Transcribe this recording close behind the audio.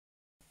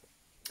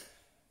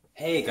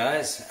Hey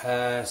guys,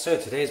 so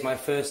today's my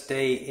first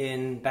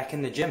day back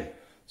in the gym.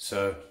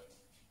 So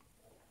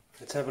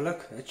let's have a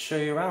look, let's show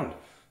you around.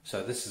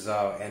 So this is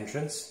our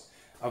entrance.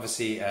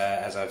 Obviously,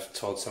 as I've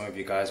told some of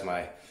you guys,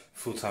 my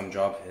full-time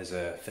job is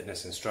a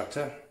fitness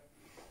instructor,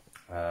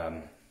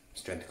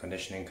 strength and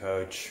conditioning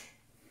coach,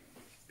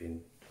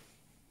 been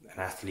an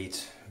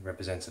athlete,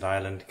 represented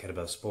Ireland,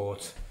 kettlebell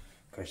sport,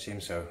 coach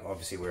team. So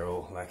obviously we're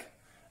all like,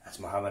 that's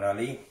Muhammad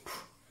Ali,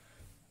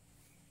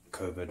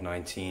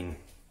 COVID-19.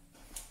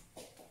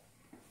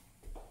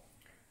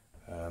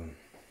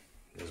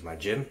 There's my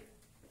gym,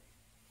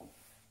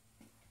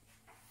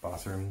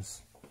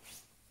 bathrooms.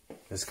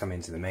 Let's come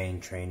into the main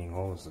training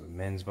halls, the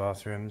men's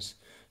bathrooms.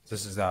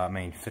 This is our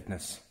main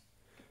fitness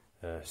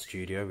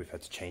studio. We've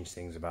had to change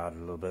things about a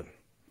little bit,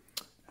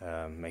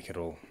 make it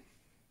all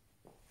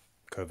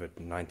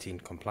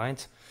COVID-19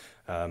 compliant.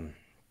 So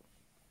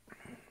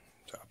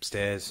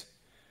upstairs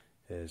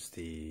is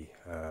the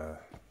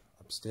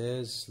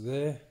upstairs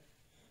there.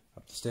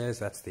 Up the stairs,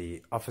 that's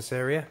the office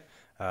area.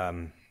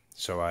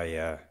 So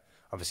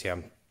obviously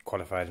I'm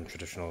qualified in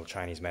traditional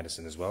Chinese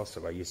medicine as well,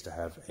 so I used to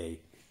have a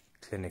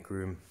clinic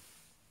room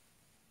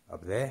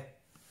up there,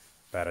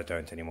 but I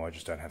don't anymore, I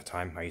just don't have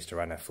time. I used to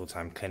run a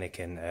full-time clinic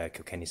in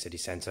Kilkenny City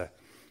Centre,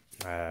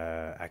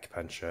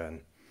 acupuncture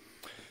and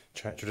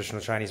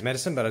traditional Chinese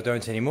medicine, but I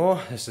don't anymore.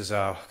 This is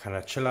our kind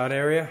of chill out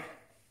area,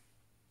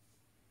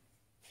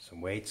 some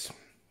weights,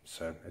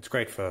 so it's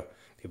great for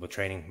people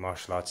training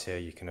martial arts here.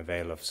 You can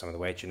avail of some of the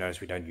weights. You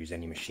notice we don't use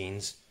any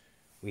machines.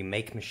 We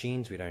make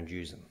machines, we don't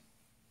use them.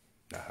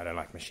 No, I don't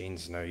like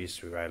machines, no use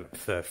to. I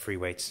prefer free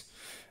weights,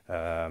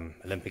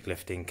 Olympic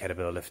lifting,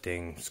 kettlebell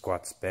lifting,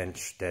 squats,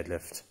 bench,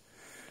 deadlift,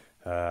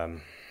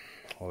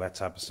 all that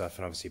type of stuff,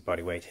 and obviously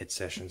body weight hit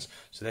sessions.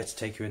 So let's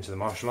take you into the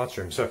martial arts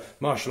room. So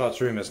martial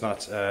arts room is not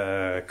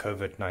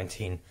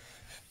COVID-19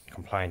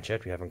 compliant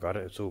yet. We haven't got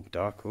it. It's all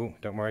dark. Oh,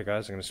 don't worry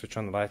guys, I'm going to switch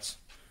on the lights.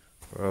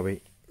 Where are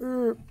we?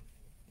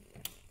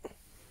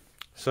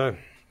 So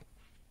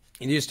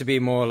it used to be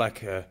more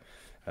like a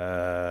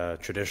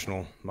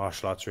traditional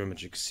martial arts room,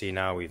 but you can see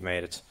now we've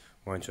made it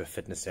more into a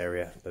fitness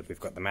area, but we've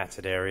got the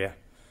matted area,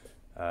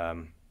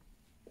 and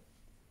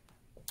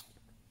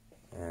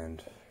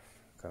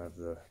kind of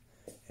the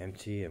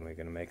empty, and we're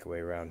going to make our way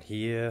around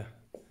here.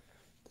 The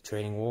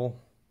training wall,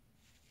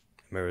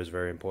 mirror is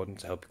very important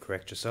to help you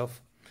correct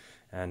yourself,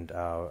 and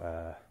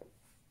our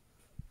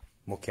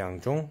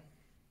𝙒𝙚𝙢𝙢𝙢𝙢,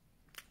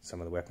 some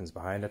of the weapons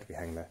behind it. We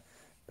hang the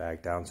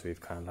bag down, so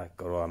we've kind of like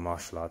got all our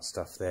martial arts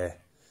stuff there,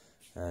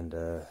 and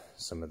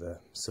some of the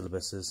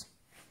syllabuses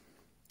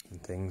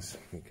and things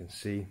you can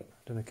see. I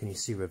don't know, can you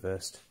see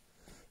reversed?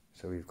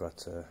 So we've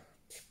got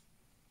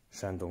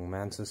Shandong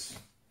Mantis,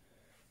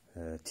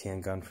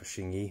 Tiangan for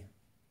Xingyi,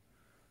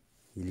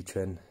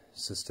 Yilichuan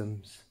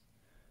systems,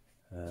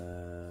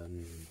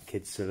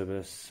 kids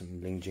syllabus,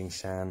 some Ling Jing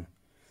Shan,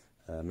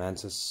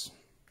 Mantis,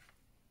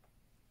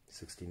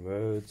 16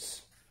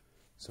 roads,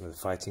 some of the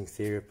fighting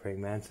theory of praying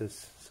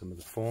mantis, some of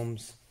the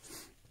forms.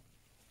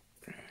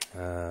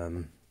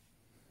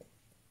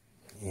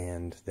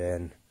 And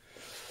then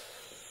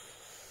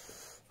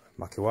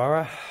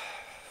Makiwara,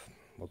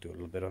 we'll do a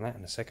little bit on that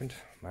in a second.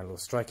 My little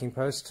striking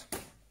post.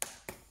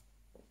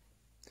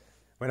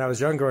 When I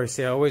was younger,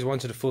 I always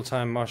wanted a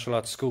full-time martial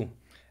arts school,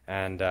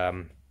 and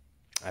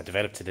I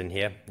developed it in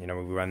here. You know,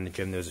 we ran the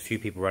gym. There was a few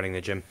people running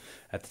the gym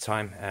at the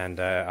time,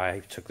 and I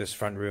took this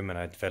front room and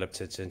I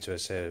developed it into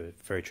a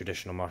very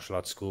traditional martial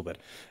arts school. But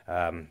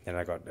then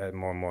I got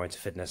more and more into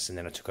fitness, and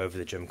then I took over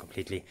the gym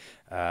completely,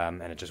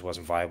 and it just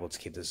wasn't viable to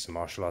keep this a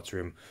martial arts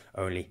room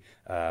only.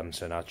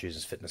 So now it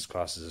uses fitness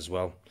classes as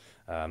well.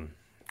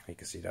 You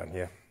can see down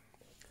here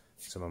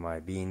some of my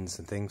beans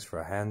and things for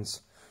our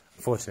hands.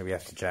 Unfortunately, we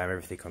have to jam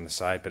everything on the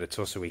side, but it's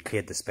also, we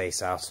cleared the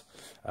space out,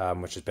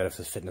 which is better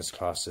for fitness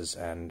classes,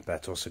 and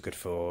that's also good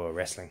for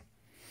wrestling,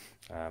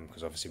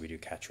 because obviously we do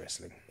catch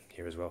wrestling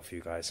here as well for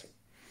you guys.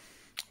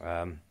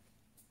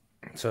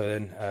 So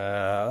then,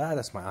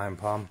 that's my iron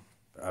palm.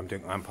 I'm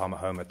doing iron palm at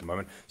home at the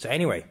moment. So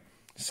anyway,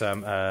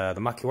 the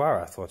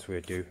Makiwara I thought we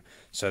would do.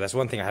 So that's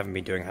one thing I haven't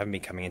been doing. I haven't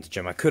been coming into the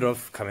gym. I could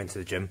have come into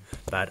the gym,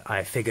 but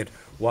I figured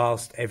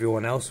whilst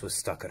everyone else was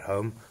stuck at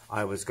home,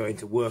 I was going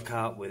to work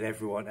out with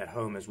everyone at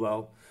home as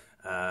well,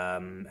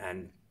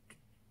 and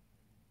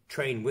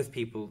train with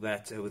people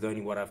that with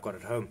only what I've got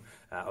at home.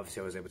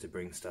 Obviously I was able to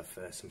bring stuff,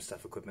 some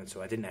equipment,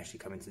 so I didn't actually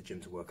come into the gym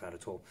to work out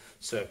at all.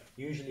 So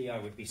usually I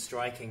would be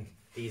striking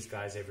these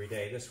guys every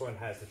day. This one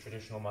has the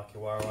traditional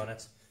Makiwara on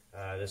it.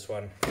 This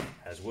one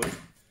has wood.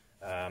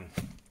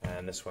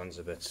 And this one's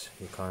a bit,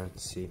 you can't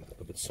see,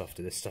 a bit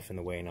softer. There's stuff in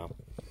the way now.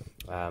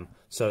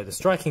 So the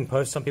striking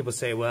post, some people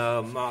say,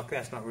 well, Mark,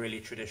 that's not really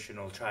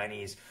traditional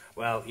Chinese.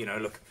 Well, you know,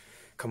 look,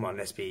 come on,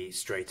 let's be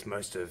straight.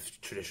 Most of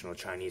traditional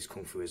Chinese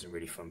Kung Fu isn't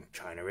really from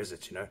China, is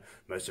it? You know,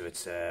 most of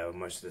it's,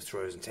 most of the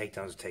throws and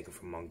takedowns are taken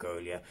from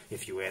Mongolia.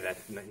 If you wear that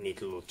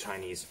neat little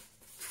Chinese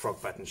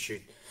frog button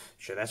shoot,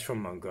 sure, that's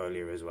from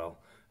Mongolia as well.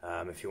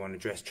 If you want to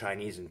dress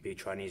Chinese and be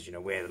Chinese, you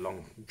know, wear the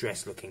long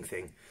dress looking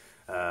thing.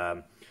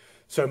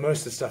 So most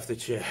of the stuff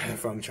that you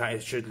from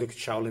China should look at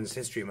Shaolin's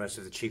history. Most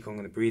of the Qigong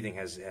and the breathing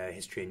has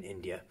history in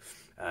India.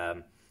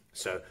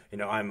 So, you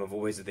know, I'm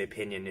always of the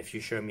opinion, if you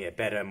show me a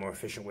better, more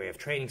efficient way of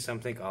training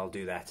something, I'll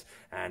do that.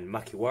 And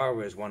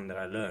Makiwara is one that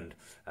I learned.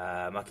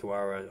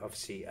 Makiwara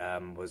obviously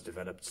was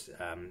developed,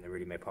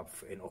 really made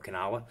popular in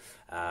Okinawa.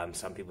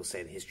 Some people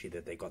say the history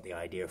that they got the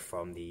idea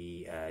from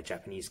the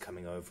Japanese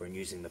coming over and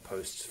using the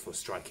posts for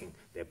striking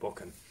their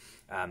bokken.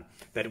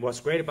 But what's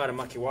great about a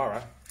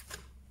Makiwara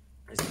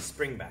is the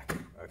spring back,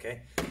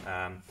 okay?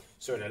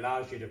 So it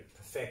allows you to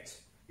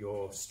perfect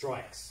your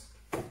strikes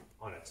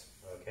on it,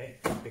 okay,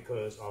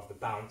 because of the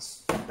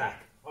bounce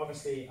back.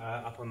 Obviously,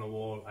 up on the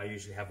wall, I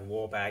usually have a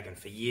wall bag, and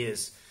for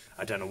years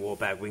I've done a wall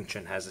bag. Wing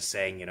Chun has a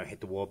saying, you know, hit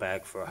the wall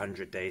bag for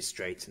 100 days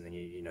straight, and then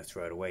you know,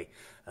 throw it away.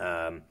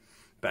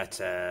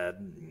 But a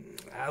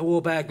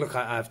wall bag, look,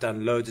 I've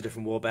done loads of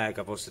different wall bag.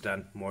 I've also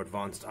done more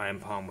advanced iron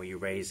palm where you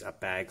raise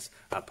up bags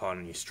up on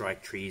and you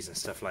strike trees and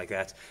stuff like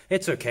that.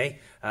 It's okay,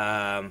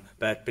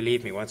 but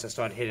believe me, once I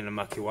started hitting a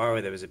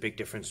Makiwara, there was a big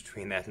difference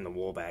between that and the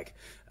wall bag.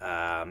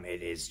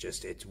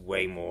 It's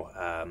way more,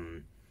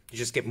 you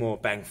just get more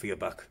bang for your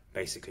buck,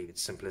 basically.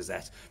 It's simple as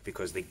that,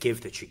 because the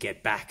give that you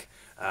get back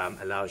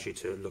allows you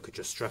to look at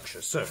your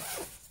structure. So,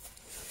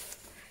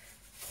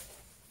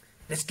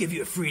 let's give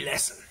you a free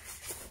lesson.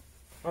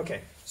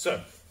 Okay,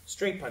 so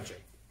straight punching,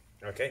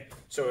 okay,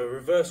 so a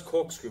reverse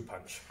corkscrew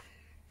punch.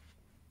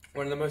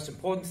 One of the most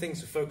important things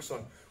to focus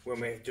on when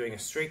we're doing a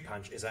straight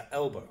punch is our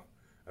elbow,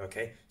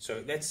 okay.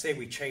 So let's say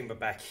we chamber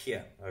back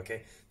here,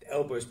 okay, the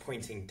elbow is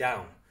pointing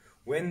down.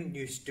 When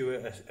you do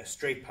a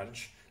straight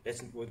punch,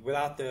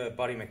 without the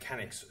body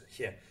mechanics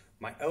here,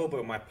 my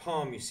elbow, my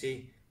palm, you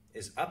see,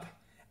 is up,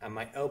 and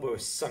my elbow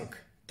is sunk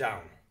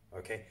down,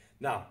 okay.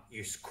 Now,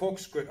 you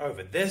corkscrew it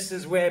over. This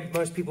is where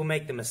most people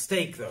make the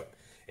mistake, though,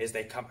 is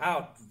they come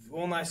out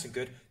all nice and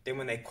good, then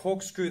when they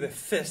corkscrew the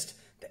fist,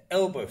 the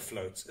elbow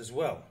floats as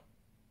well.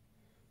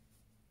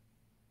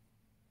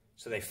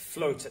 So they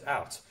float it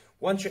out.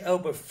 Once your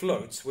elbow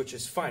floats, which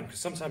is fine, because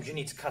sometimes you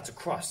need to cut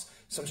across,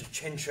 sometimes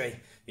chen shui,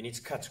 you need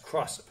to cut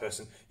across a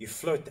person, you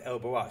float the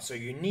elbow out. So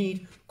you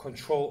need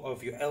control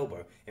of your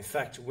elbow. In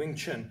fact, Wing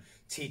Chun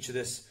teach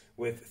this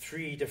with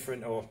 4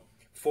 different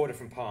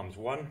palms.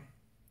 1,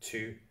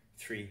 2,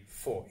 3,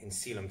 4 in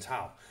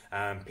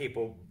𝙒𝙪𝙡𝙘𝙢.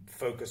 People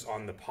focus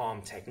on the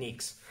palm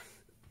techniques.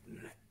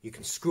 You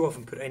can screw off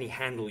and put any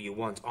handle you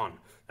want on.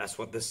 That's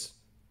what this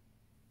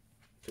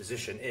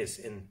position is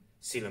in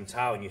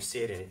𝙒𝙪𝙀𝙀, and you see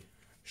it in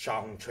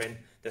𝙦𝙪𝙡𝙀.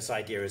 This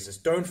idea is this: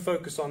 don't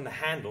focus on the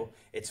handle,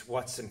 it's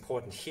what's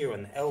important here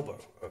on the elbow,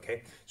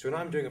 okay? So when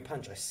I'm doing a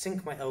punch, I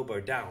sink my elbow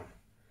down.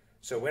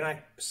 So when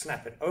I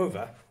snap it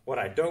over, what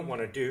I don't want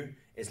to do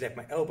is let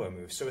my elbow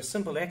move. So a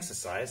simple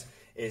exercise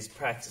is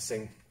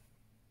practicing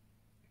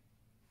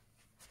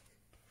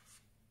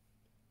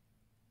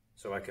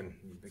so I can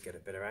get a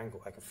better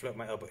angle. I can float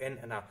my elbow in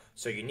and out.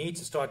 So you need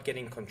to start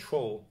getting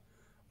control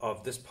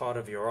of this part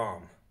of your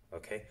arm,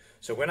 okay?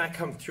 So when I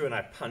come through and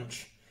I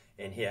punch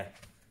in here,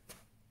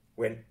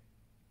 when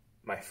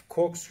my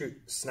corkscrew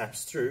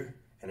snaps through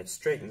and it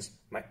straightens,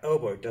 my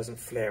elbow doesn't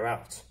flare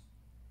out,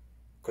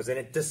 because then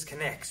it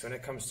disconnects. When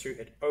it comes through,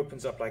 it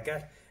opens up like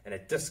that, and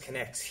it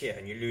disconnects here,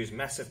 and you lose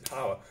massive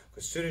power,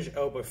 because as soon as your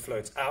elbow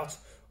floats out,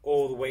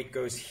 all the weight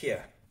goes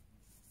here.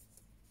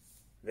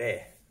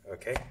 There,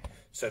 okay?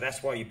 So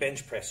that's why you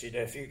bench press. You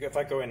know, if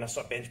I go in and I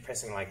start bench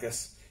pressing like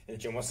this in the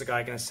gym, what's the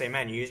guy going to say?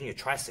 Man, you're using your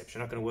triceps,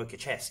 you're not going to work your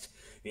chest.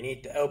 You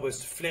need the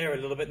elbows to flare a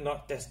little bit,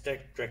 not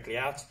directly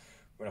out.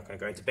 We're not going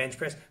to go into bench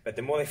press, but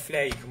the more they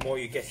flare, the more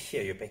you get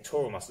here, your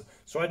pectoral muscle.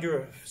 So I do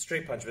a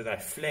straight punch, but I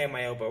flare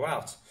my elbow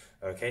out,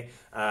 okay?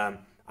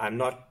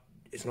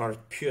 It's not a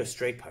pure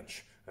straight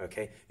punch,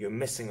 okay? You're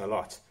missing a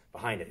lot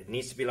behind it. It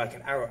needs to be like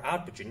an arrow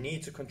out, but you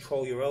need to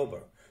control your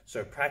elbow.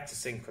 So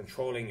practicing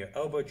controlling your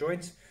elbow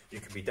joints, you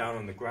could be down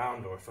on the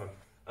ground, or if I'm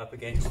up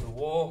against the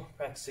wall,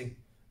 practicing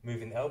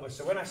moving the elbow.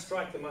 So when I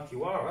strike the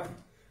Makiwara,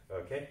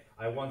 okay,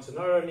 I want to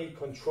not only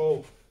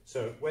control,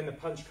 so when the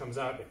punch comes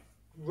out, it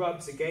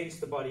rubs against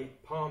the body,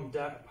 palm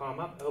down, palm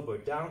up, elbow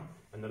down,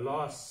 and the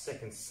last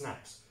second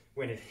snaps.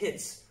 When it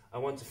hits, I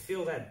want to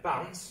feel that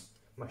bounce,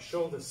 my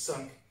shoulders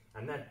sunk,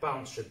 and that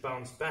bounce should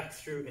bounce back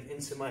through and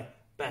into my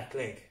back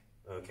leg,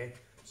 okay?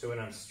 So when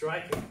I'm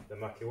striking the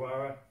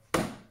Makiwara,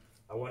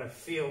 I want to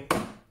feel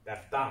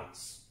that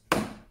bounce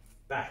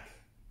back.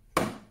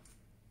 Oh,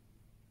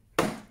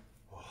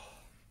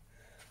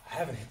 I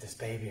haven't hit this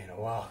baby in a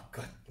while.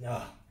 God,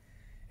 no,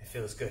 it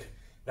feels good.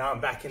 Now I'm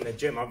back in the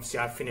gym. Obviously,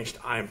 I finished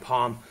Iron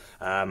Palm.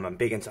 I'm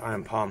big into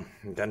Iron Palm.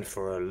 I've done it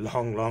for a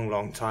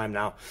long time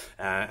now.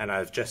 And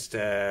I've just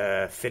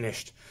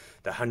finished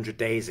the 100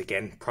 days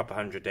again, proper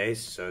 100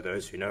 days. So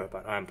those who know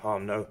about Iron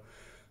Palm know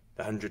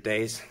the 100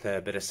 days,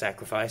 the bit of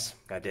sacrifice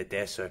I did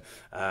there. So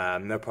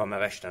no problem.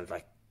 I've actually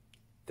done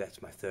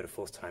that's my 3rd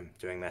or 4th time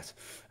doing that.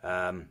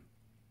 Now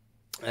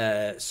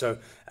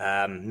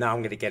I'm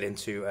going to get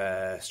into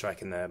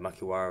striking the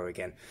Makiwara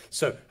again.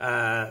 So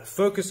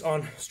focus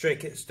on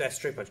that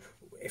straight punch.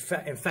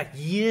 in fact,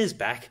 years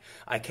back,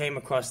 I came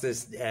across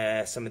this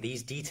some of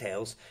these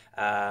details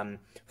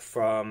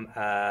from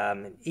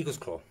Eagle's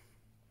Claw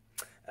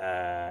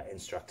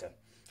instructor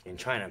in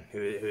China,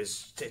 who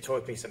has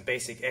taught me some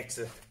basic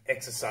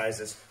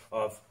exercises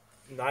of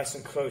nice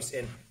and close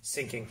in,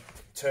 sinking,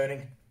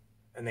 turning,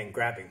 and then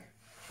grabbing.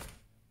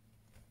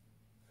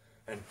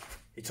 And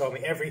he told me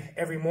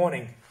every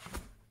morning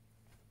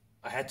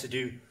I had to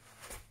do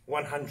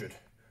 100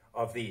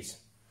 of these.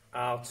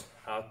 Out,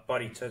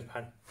 body, turn,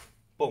 hand,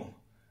 boom,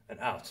 and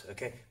out,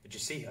 okay? But you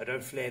see, I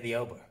don't flare the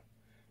elbow.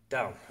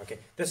 Down, okay?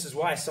 This is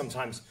why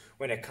sometimes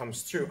when it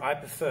comes through, I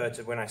prefer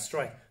to, when I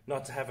strike,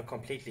 not to have it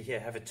completely here,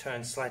 have it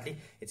turn slightly.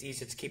 It's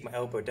easier to keep my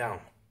elbow down,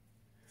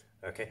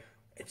 okay?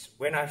 It's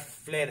when I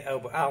flare the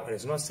elbow out, and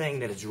it's not saying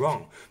that it's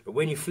wrong, but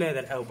when you flare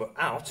that elbow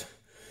out,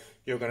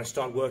 you're going to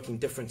start working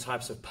different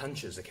types of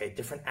punches, okay?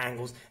 Different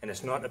angles, and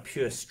it's not a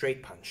pure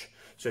straight punch.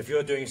 So if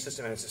you're doing a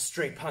system and it's a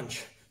straight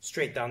punch,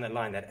 straight down that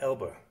line, that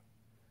elbow,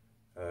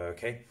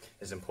 okay,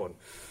 is important.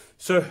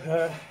 So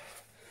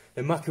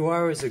the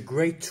makiwara is a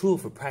great tool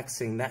for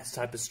practicing that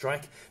type of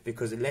strike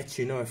because it lets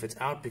you know if it's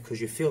out,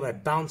 because you feel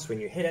that bounce when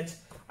you hit it.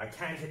 I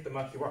can hit the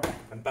makiwara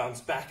and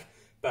bounce back,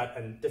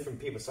 but different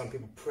people, some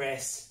people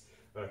press,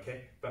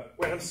 okay, but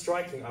when I'm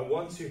striking, I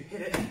want to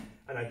hit it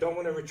and I don't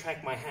want to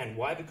retract my hand.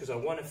 Why? Because I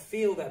want to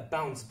feel that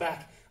bounce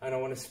back and I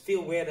want to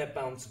feel where that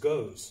bounce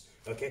goes,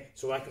 okay,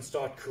 so I can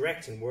start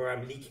correcting where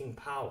I'm leaking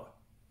power.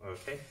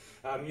 Okay,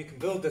 you can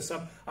build this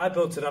up. I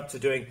built it up to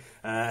doing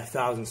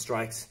 1,000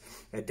 strikes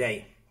a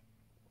day,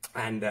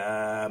 and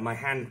my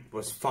hand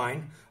was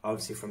fine,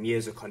 obviously from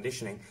years of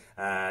conditioning.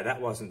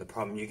 That wasn't the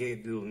problem. You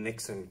get little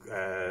nicks and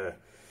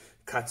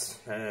cuts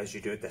as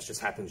you do it. That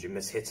just happens. You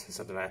miss hits and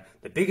something like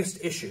that. The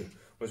biggest issue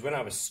was when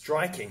I was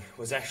striking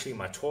was actually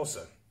my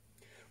torso.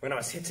 When I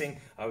was hitting,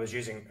 I was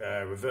using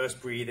reverse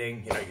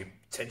breathing. You know, you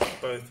tense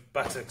both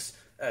buttocks,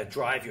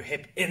 drive your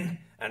hip in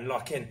and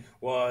lock in.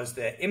 Was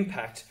the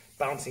impact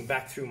bouncing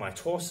back through my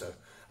torso?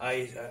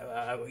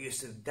 What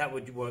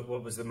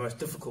was the most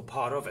difficult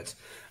part of it,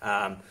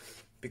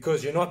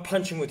 because you're not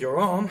punching with your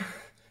arm,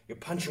 you're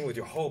punching with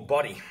your whole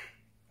body,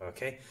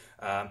 okay?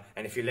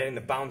 And if you're letting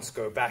the bounce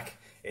go back,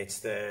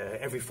 it's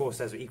every force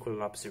has an equal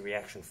and opposite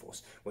reaction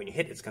force. When you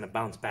hit, it's going to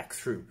bounce back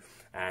through,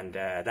 and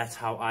that's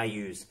how I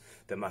use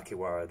the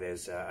makiwara.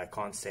 I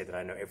can't say that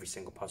I know every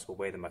single possible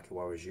way the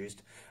makiwara is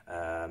used,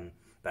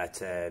 but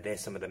there's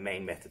some of the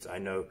main methods. I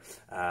know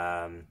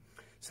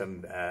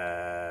some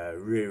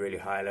really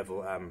high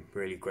level,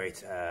 really great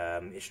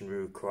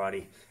𝙛𝙪𝙡𝙢𝙚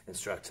karate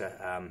instructor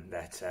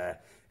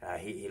that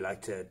he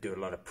liked to do a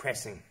lot of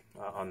pressing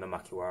on the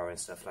makiwara and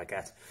stuff like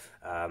that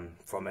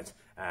from it,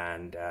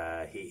 and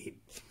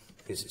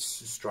his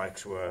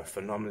strikes were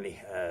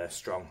phenomenally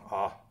strong,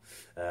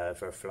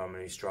 very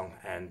phenomenally strong,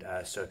 and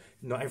so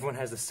not everyone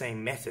has the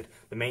same method.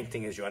 The main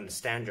thing is you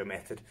understand your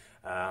method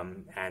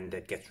and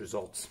it gets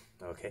results,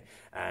 okay?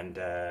 And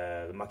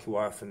the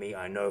makiwara for me,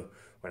 I know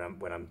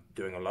when I'm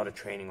doing a lot of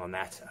training on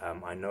that,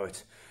 I know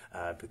it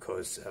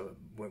because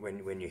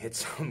when you hit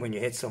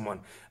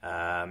someone,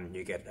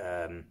 you get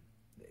a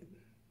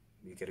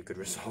good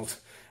result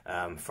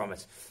from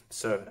it.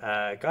 So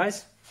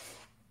guys,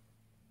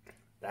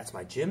 that's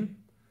my gym.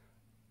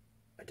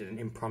 I did an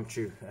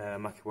impromptu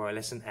makiwara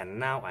lesson, and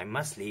now I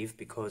must leave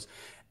because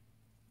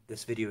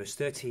this video is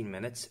 13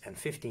 minutes, and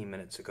 15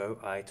 minutes ago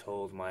I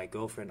told my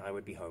girlfriend I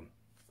would be home.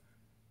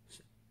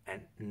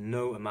 And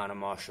no amount of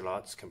martial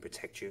arts can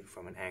protect you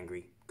from an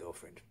angry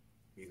girlfriend.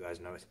 You guys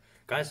know it.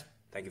 Guys,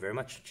 thank you very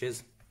much.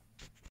 Cheers.